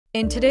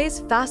In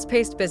today's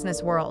fast-paced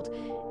business world,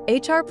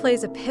 HR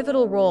plays a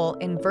pivotal role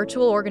in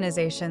virtual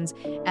organizations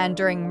and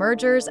during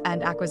mergers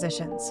and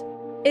acquisitions.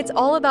 It's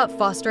all about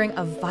fostering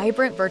a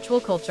vibrant virtual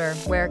culture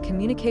where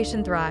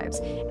communication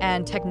thrives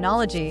and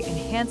technology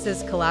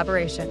enhances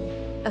collaboration.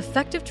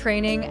 Effective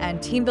training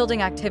and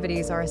team-building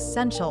activities are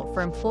essential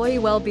for employee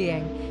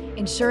well-being,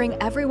 ensuring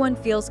everyone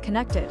feels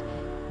connected,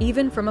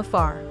 even from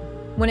afar.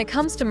 When it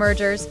comes to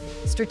mergers,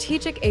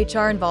 strategic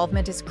HR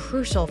involvement is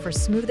crucial for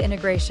smooth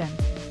integration,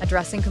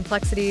 addressing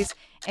complexities,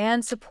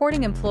 and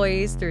supporting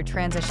employees through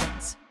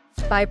transitions.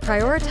 By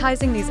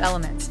prioritizing these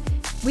elements,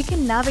 we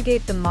can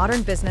navigate the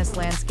modern business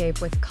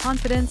landscape with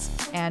confidence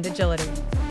and agility.